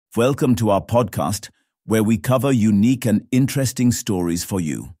Welcome to our podcast, where we cover unique and interesting stories for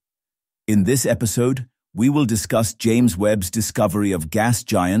you. In this episode, we will discuss James Webb's discovery of gas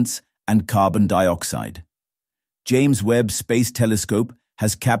giants and carbon dioxide. James Webb Space Telescope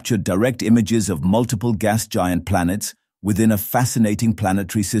has captured direct images of multiple gas giant planets within a fascinating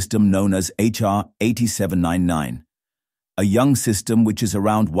planetary system known as HR 8799, a young system which is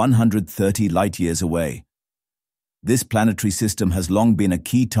around 130 light-years away. This planetary system has long been a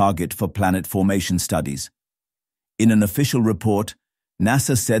key target for planet formation studies. In an official report,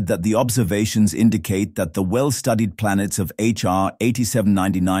 NASA said that the observations indicate that the well-studied planets of HR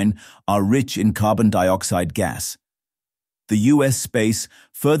 8799 are rich in carbon dioxide gas. The U.S. Space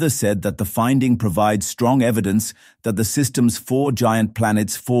further said that the finding provides strong evidence that the system's 4 giant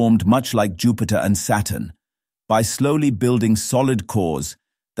planets formed much like Jupiter and Saturn, by slowly building solid cores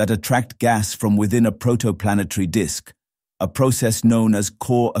that attract gas from within a protoplanetary disk, a process known as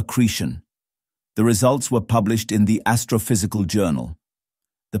core accretion. The results were published in the Astrophysical Journal.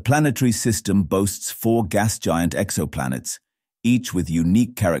 The planetary system boasts 4 gas giant exoplanets, each with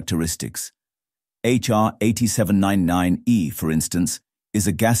unique characteristics. HR 8799e, for instance, is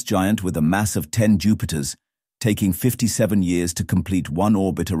a gas giant with a mass of 10 Jupiters, taking 57 years to complete one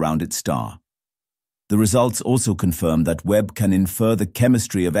orbit around its star. The results also confirm that Webb can infer the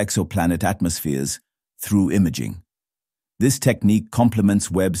chemistry of exoplanet atmospheres through imaging. This technique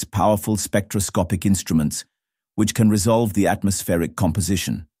complements Webb's powerful spectroscopic instruments, which can resolve the atmospheric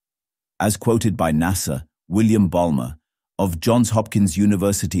composition. As quoted by NASA, William Balmer of Johns Hopkins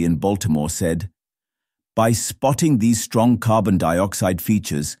University in Baltimore said, "By spotting these strong carbon dioxide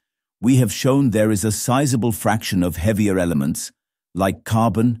features, we have shown there is a sizable fraction of heavier elements, like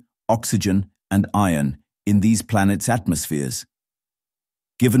carbon, oxygen, and iron, in these planets' atmospheres.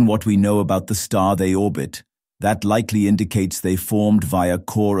 Given what we know about the star they orbit, that likely indicates they formed via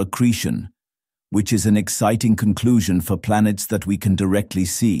core accretion, which is an exciting conclusion for planets that we can directly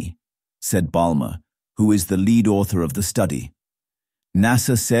see," said Balmer, who is the lead author of the study.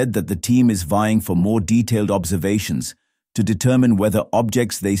 NASA said that the team is vying for more detailed observations to determine whether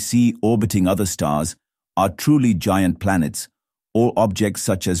objects they see orbiting other stars are truly giant planets or objects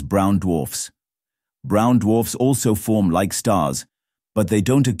such as brown dwarfs. Brown dwarfs also form like stars, but they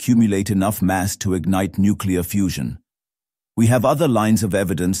don't accumulate enough mass to ignite nuclear fusion. "We have other lines of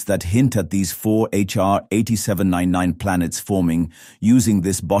evidence that hint at these 4 HR 8799 planets forming using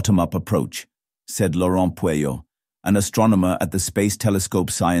this bottom-up approach," said Laurent Pueyo, an astronomer at the Space Telescope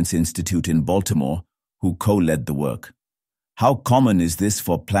Science Institute in Baltimore, who co-led the work. "How common is this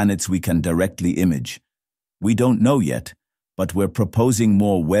for planets we can directly image? We don't know yet, but we're proposing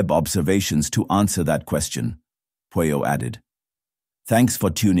more Webb observations to answer that question," Pueyo added. Thanks for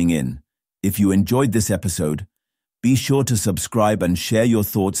tuning in. If you enjoyed this episode, be sure to subscribe and share your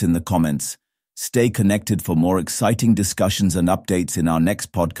thoughts in the comments. Stay connected for more exciting discussions and updates in our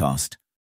next podcast.